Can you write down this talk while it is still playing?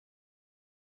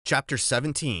Chapter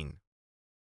 17.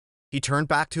 He turned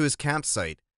back to his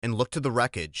campsite and looked to the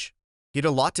wreckage. He had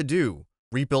a lot to do: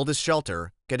 rebuild his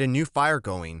shelter, get a new fire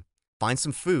going, find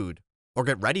some food, or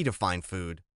get ready to find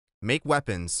food, make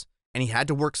weapons, and he had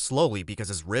to work slowly because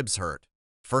his ribs hurt.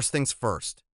 First things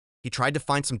first, he tried to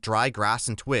find some dry grass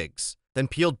and twigs, then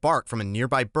peeled bark from a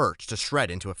nearby birch to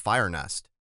shred into a fire nest.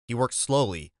 He worked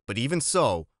slowly, but even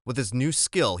so, with his new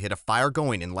skill, he had a fire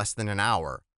going in less than an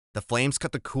hour. The flames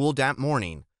cut the cool, damp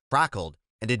morning, crackled,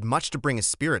 and did much to bring his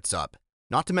spirits up,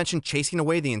 not to mention chasing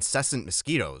away the incessant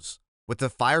mosquitoes. With the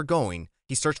fire going,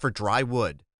 he searched for dry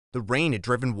wood. The rain had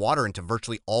driven water into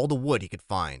virtually all the wood he could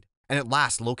find, and at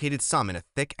last located some in a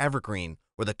thick evergreen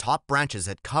where the top branches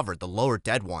had covered the lower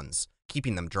dead ones,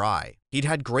 keeping them dry. He'd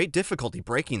had great difficulty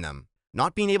breaking them,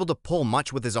 not being able to pull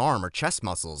much with his arm or chest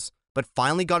muscles, but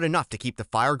finally got enough to keep the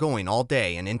fire going all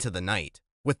day and into the night.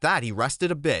 With that, he rested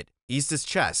a bit, eased his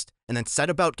chest, and then set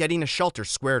about getting a shelter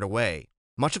squared away.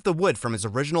 Much of the wood from his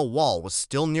original wall was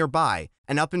still nearby,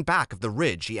 and up and back of the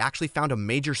ridge he actually found a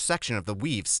major section of the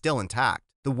weave still intact.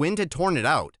 The wind had torn it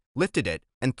out, lifted it,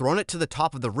 and thrown it to the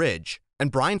top of the ridge,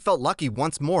 and Brian felt lucky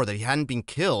once more that he hadn't been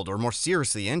killed or more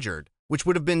seriously injured, which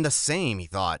would have been the same, he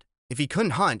thought. If he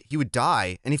couldn't hunt, he would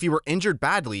die, and if he were injured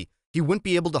badly, he wouldn't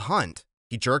be able to hunt.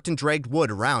 He jerked and dragged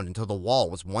wood around until the wall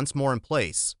was once more in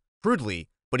place. Crudely,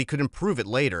 but he could improve it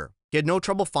later. He had no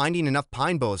trouble finding enough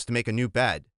pine boughs to make a new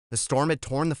bed. The storm had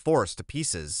torn the forest to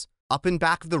pieces. Up and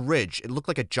back of the ridge, it looked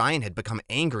like a giant had become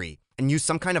angry and used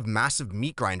some kind of massive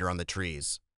meat grinder on the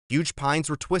trees. Huge pines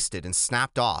were twisted and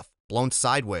snapped off, blown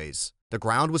sideways. The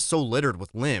ground was so littered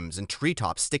with limbs and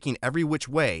treetops sticking every which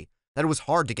way that it was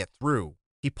hard to get through.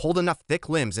 He pulled enough thick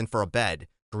limbs in for a bed,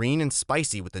 green and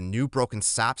spicy with the new broken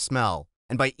sap smell,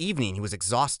 and by evening he was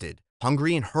exhausted,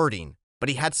 hungry and hurting, but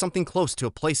he had something close to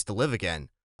a place to live again,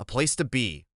 a place to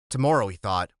be. Tomorrow, he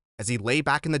thought, as he lay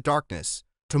back in the darkness,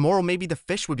 tomorrow maybe the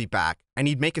fish would be back, and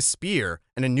he'd make a spear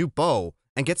and a new bow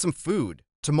and get some food.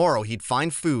 Tomorrow he'd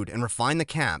find food and refine the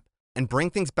camp and bring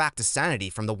things back to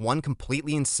sanity from the one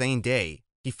completely insane day.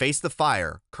 He faced the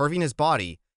fire, curving his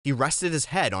body. He rested his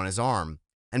head on his arm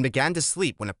and began to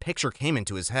sleep when a picture came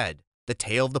into his head, the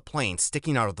tail of the plane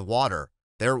sticking out of the water.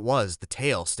 There it was, the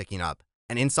tail sticking up,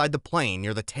 and inside the plane,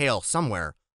 near the tail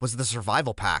somewhere, was the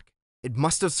survival pack. It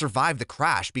must have survived the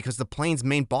crash because the plane's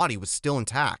main body was still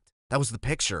intact. That was the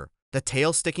picture, the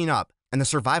tail sticking up and the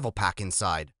survival pack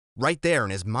inside, right there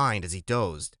in his mind as he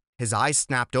dozed. His eyes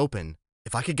snapped open.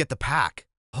 If I could get the pack.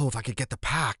 Oh, if I could get the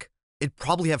pack. It'd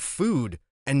probably have food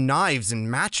and knives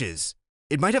and matches.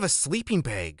 It might have a sleeping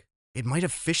bag. It might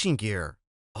have fishing gear.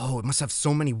 Oh, it must have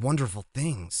so many wonderful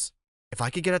things. If I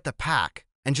could get at the pack,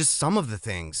 and just some of the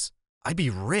things, I'd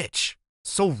be rich.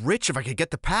 So rich if I could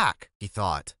get the pack, he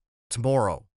thought.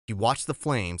 Tomorrow. He watched the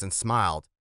flames and smiled.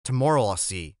 Tomorrow I'll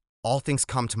see. All things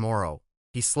come tomorrow.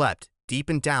 He slept, deep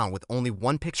and down, with only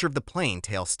one picture of the plane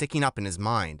tail sticking up in his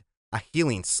mind, a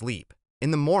healing sleep.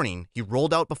 In the morning, he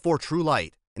rolled out before true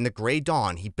light. In the gray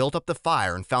dawn, he built up the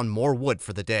fire and found more wood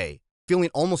for the day, feeling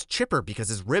almost chipper because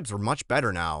his ribs were much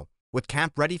better now. With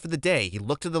camp ready for the day, he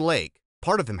looked to the lake.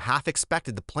 Part of him half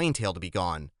expected the plane tail to be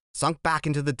gone, sunk back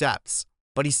into the depths,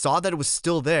 but he saw that it was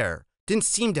still there, didn't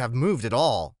seem to have moved at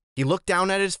all. He looked down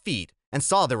at his feet and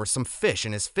saw there were some fish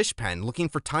in his fish pen looking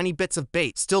for tiny bits of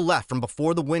bait still left from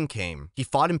before the wind came. He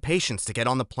fought impatience to get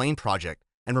on the plane project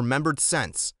and remembered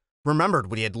sense, remembered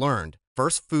what he had learned.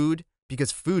 First food,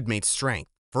 because food made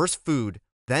strength. First food,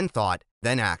 then thought,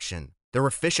 then action. There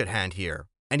were fish at hand here,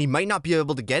 and he might not be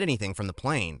able to get anything from the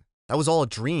plane. That was all a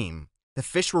dream. The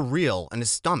fish were real, and his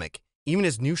stomach, even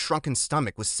his new shrunken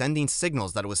stomach, was sending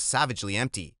signals that it was savagely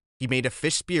empty. He made a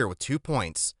fish spear with 2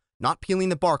 points, not peeling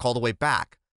the bark all the way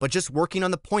back, but just working on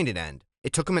the pointed end.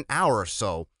 It took him an hour or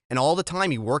so, and all the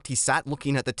time he worked he sat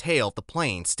looking at the tail of the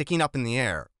plane sticking up in the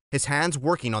air, his hands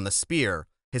working on the spear,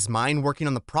 his mind working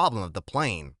on the problem of the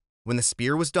plane. When the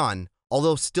spear was done,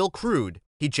 although still crude,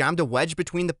 he jammed a wedge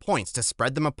between the points to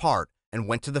spread them apart and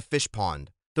went to the fish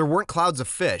pond. There weren't clouds of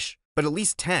fish, but at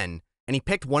least 10, and he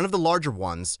picked one of the larger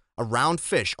ones, a round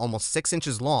fish almost 6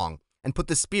 inches long, and put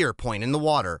the spear point in the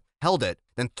water, held it,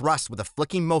 then thrust with a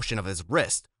flicking motion of his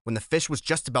wrist when the fish was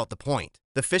just about the point.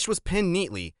 The fish was pinned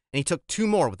neatly, and he took 2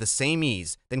 more with the same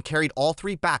ease, then carried all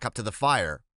 3 back up to the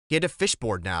fire. He had a fish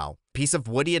board now, a piece of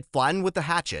wood he had flattened with the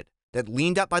hatchet, that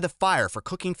leaned up by the fire for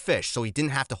cooking fish so he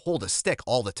didn't have to hold a stick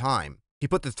all the time. He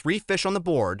put the 3 fish on the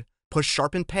board, pushed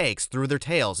sharpened pegs through their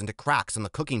tails into cracks on the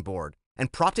cooking board,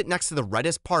 and propped it next to the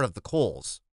reddest part of the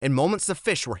coals. In moments the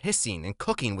fish were hissing and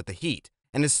cooking with the heat,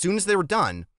 and as soon as they were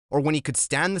done, or when he could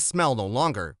stand the smell no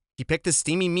longer, he picked the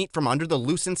steamy meat from under the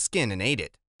loosened skin and ate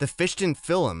it. The fish didn't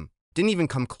fill him, didn't even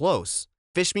come close.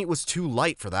 Fish meat was too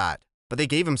light for that, but they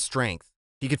gave him strength.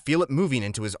 He could feel it moving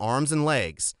into his arms and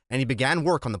legs, and he began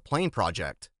work on the plane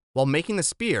project. While making the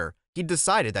spear, he'd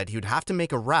decided that he would have to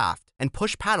make a raft and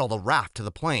push paddle the raft to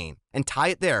the plane and tie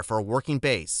it there for a working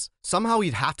base. Somehow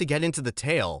he'd have to get into the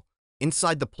tail,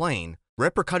 inside the plane,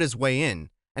 rip or cut his way in,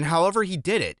 and however he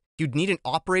did it, he'd need an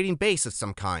operating base of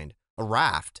some kind, a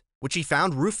raft, which he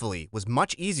found ruefully was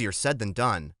much easier said than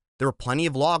done. There were plenty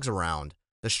of logs around.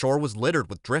 The shore was littered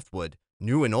with driftwood,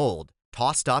 new and old,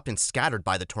 tossed up and scattered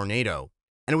by the tornado.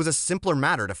 And it was a simpler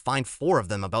matter to find 4 of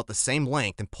them about the same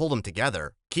length and pull them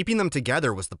together. Keeping them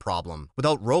together was the problem.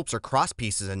 Without ropes or cross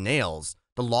pieces and nails,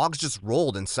 the logs just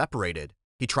rolled and separated.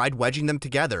 He tried wedging them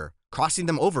together, crossing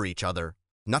them over each other.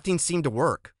 Nothing seemed to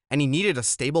work, and he needed a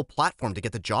stable platform to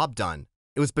get the job done.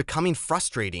 It was becoming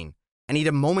frustrating, and he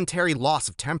had a momentary loss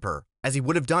of temper, as he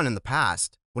would have done in the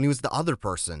past, when he was the other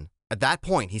person. At that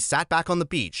point, he sat back on the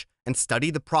beach and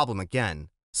studied the problem again.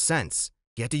 Sense.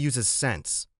 He had to use his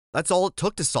sense. That's all it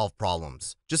took to solve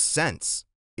problems. Just sense.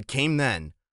 It came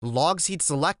then. The logs he'd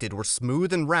selected were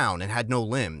smooth and round and had no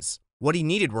limbs. What he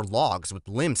needed were logs with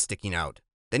limbs sticking out.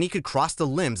 Then he could cross the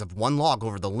limbs of one log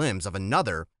over the limbs of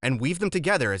another and weave them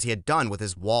together as he had done with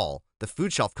his wall, the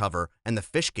food shelf cover, and the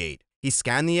fish gate. He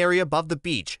scanned the area above the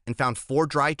beach and found 4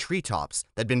 dry treetops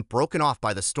that had been broken off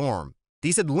by the storm.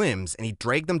 These had limbs, and he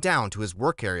dragged them down to his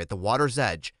work area at the water's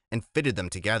edge and fitted them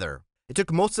together. It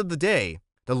took most of the day.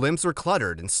 The limbs were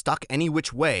cluttered and stuck any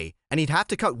which way, and he'd have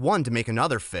to cut one to make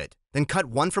another fit, then cut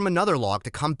one from another log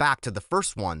to come back to the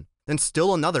first one, then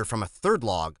still another from a third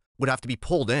log would have to be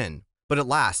pulled in. But at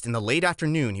last, in the late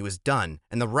afternoon, he was done,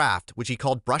 and the raft, which he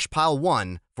called Brush Pile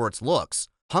 1 for its looks,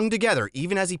 hung together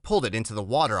even as he pulled it into the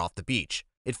water off the beach.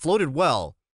 It floated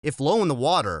well, if low in the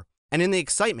water, and in the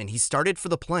excitement he started for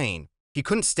the plane. He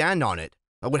couldn't stand on it,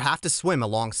 but would have to swim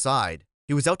alongside.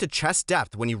 He was out to chest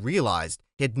depth when he realized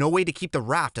he had no way to keep the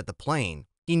raft at the plane.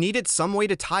 He needed some way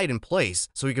to tie it in place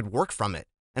so he could work from it,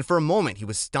 and for a moment he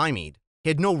was stymied. He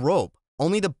had no rope,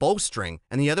 only the bowstring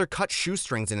and the other cut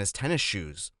shoestrings in his tennis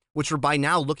shoes, which were by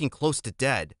now looking close to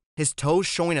dead, his toes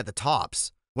showing at the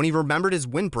tops. When he remembered his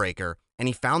windbreaker and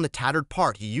he found the tattered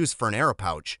part he used for an arrow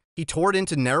pouch, he tore it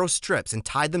into narrow strips and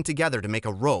tied them together to make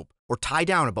a rope, or tie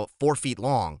down about 4 feet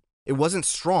long. It wasn't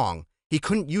strong. He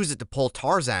couldn't use it to pull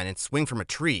Tarzan and swing from a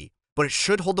tree, but it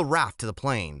should hold the raft to the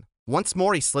plane. Once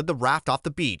more he slid the raft off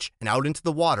the beach and out into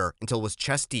the water until it was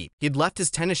chest deep. He had left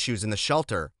his tennis shoes in the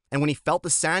shelter, and when he felt the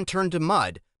sand turn to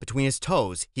mud between his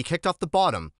toes, he kicked off the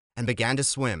bottom and began to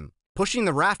swim. Pushing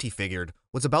the raft, he figured,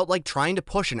 was about like trying to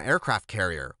push an aircraft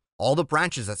carrier. All the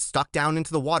branches that stuck down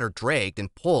into the water dragged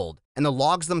and pulled, and the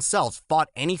logs themselves fought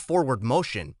any forward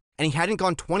motion, and he hadn't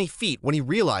gone 20 feet when he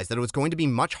realized that it was going to be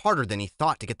much harder than he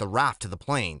thought to get the raft to the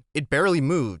plane. It barely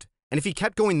moved, and if he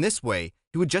kept going this way,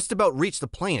 he would just about reach the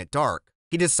plane at dark.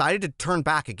 He decided to turn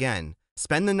back again,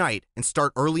 spend the night, and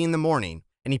start early in the morning,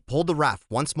 and he pulled the raft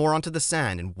once more onto the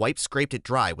sand and scraped it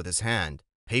dry with his hand.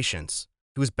 Patience.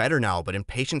 He was better now, but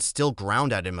impatience still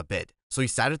ground at him a bit, so he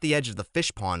sat at the edge of the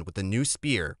fish pond with the new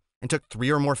spear and took 3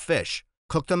 or more fish,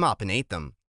 cooked them up and ate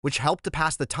them, which helped to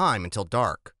pass the time until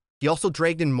dark. He also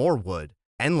dragged in more wood,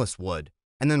 endless wood,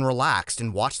 and then relaxed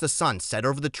and watched the sun set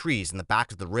over the trees in the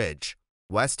back of the ridge.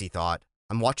 West, he thought.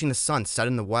 I'm watching the sun set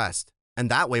in the west, and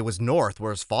that way was north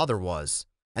where his father was,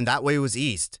 and that way was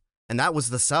east, and that was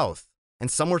the south, and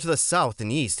somewhere to the south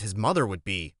and east his mother would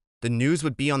be. The news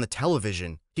would be on the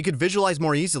television. He could visualize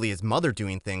more easily his mother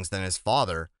doing things than his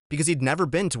father, because he'd never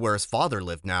been to where his father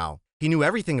lived now. He knew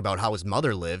everything about how his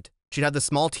mother lived. She'd have the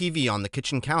small TV on the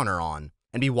kitchen counter on,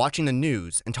 and be watching the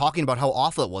news and talking about how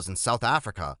awful it was in South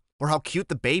Africa, or how cute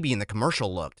the baby in the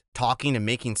commercial looked, talking and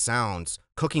making sounds,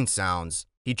 cooking sounds.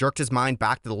 He jerked his mind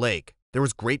back to the lake. There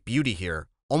was great beauty here,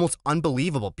 almost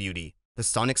unbelievable beauty. The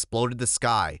sun exploded the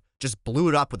sky, just blew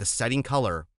it up with a setting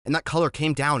color, and that color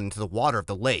came down into the water of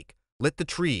the lake, lit the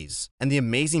trees, and the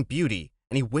amazing beauty,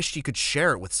 and he wished he could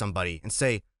share it with somebody and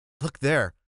say, look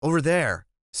there, over there,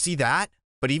 see that?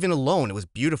 But even alone it was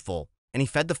beautiful, and he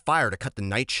fed the fire to cut the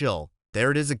night chill.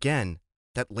 There it is again,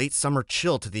 that late summer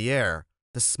chill to the air,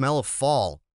 the smell of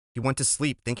fall. He went to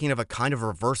sleep thinking of a kind of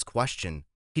reverse question.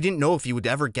 He didn't know if he would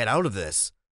ever get out of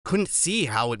this, couldn't see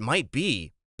how it might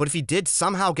be, but if he did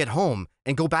somehow get home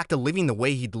and go back to living the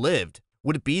way he'd lived,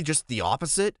 would it be just the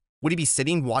opposite? Would he be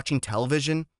sitting watching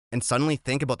television and suddenly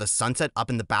think about the sunset up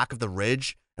in the back of the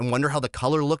ridge and wonder how the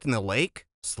color looked in the lake?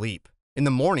 Sleep. In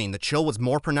the morning, the chill was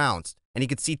more pronounced, and he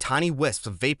could see tiny wisps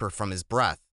of vapor from his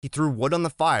breath. He threw wood on the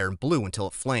fire and blew until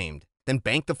it flamed, then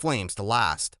banked the flames to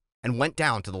last, and went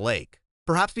down to the lake.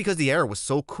 Perhaps because the air was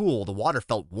so cool, the water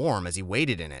felt warm as he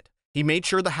waded in it. He made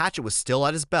sure the hatchet was still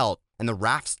at his belt and the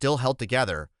raft still held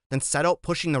together, then set out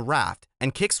pushing the raft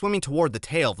and kick swimming toward the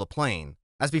tail of the plane.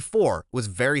 As before, it was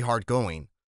very hard going.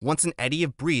 Once an eddy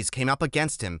of breeze came up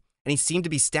against him, and he seemed to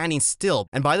be standing still,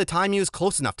 and by the time he was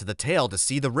close enough to the tail to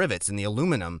see the rivets in the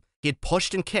aluminum, he had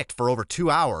pushed and kicked for over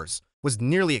 2 hours, was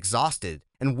nearly exhausted,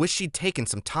 and wished he'd taken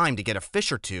some time to get a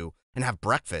fish or two and have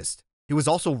breakfast. He was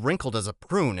also wrinkled as a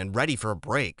prune and ready for a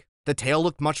break. The tail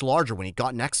looked much larger when he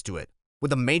got next to it,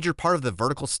 with a major part of the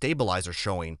vertical stabilizer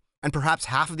showing, and perhaps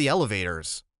half of the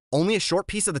elevators. Only a short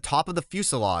piece of the top of the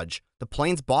fuselage, the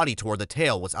plane's body toward the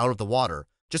tail, was out of the water,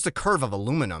 just a curve of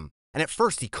aluminum, and at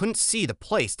first he couldn't see the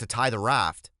place to tie the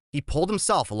raft. He pulled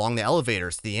himself along the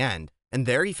elevators to the end, and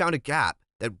there he found a gap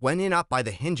that went in up by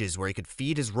the hinges where he could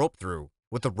feed his rope through.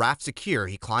 With the raft secure,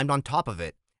 he climbed on top of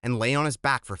it and lay on his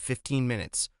back for 15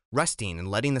 minutes, resting and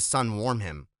letting the sun warm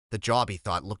him. The job, he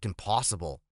thought, looked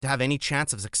impossible. To have any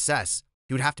chance of success,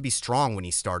 he would have to be strong when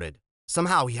he started.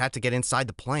 Somehow he had to get inside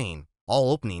the plane.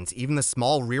 All openings, even the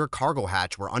small rear cargo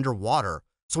hatch, were underwater,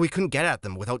 so he couldn't get at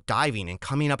them without diving and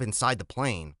coming up inside the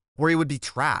plane, where he would be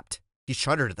trapped. He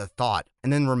shuddered at the thought,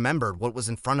 and then remembered what was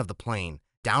in front of the plane,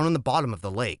 down in the bottom of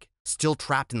the lake, still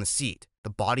trapped in the seat, the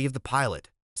body of the pilot,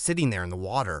 sitting there in the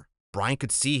water. Brian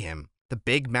could see him, the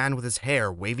big man with his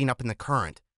hair waving up in the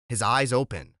current, his eyes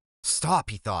open. Stop,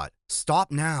 he thought.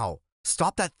 Stop now.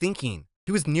 Stop that thinking.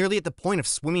 He was nearly at the point of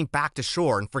swimming back to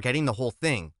shore and forgetting the whole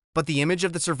thing, but the image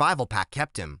of the survival pack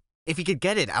kept him. If he could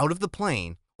get it out of the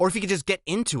plane, or if he could just get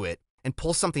into it and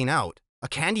pull something out, a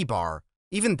candy bar,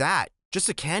 even that, just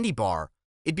a candy bar,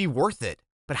 it'd be worth it.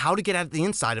 But how to get at the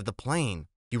inside of the plane?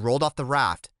 He rolled off the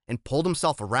raft and pulled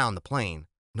himself around the plane.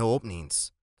 No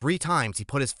openings. 3 times he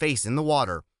put his face in the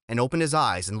water and opened his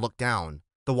eyes and looked down.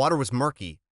 The water was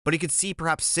murky, but he could see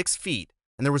perhaps 6 feet,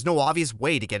 and there was no obvious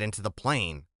way to get into the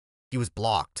plane. He was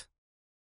blocked.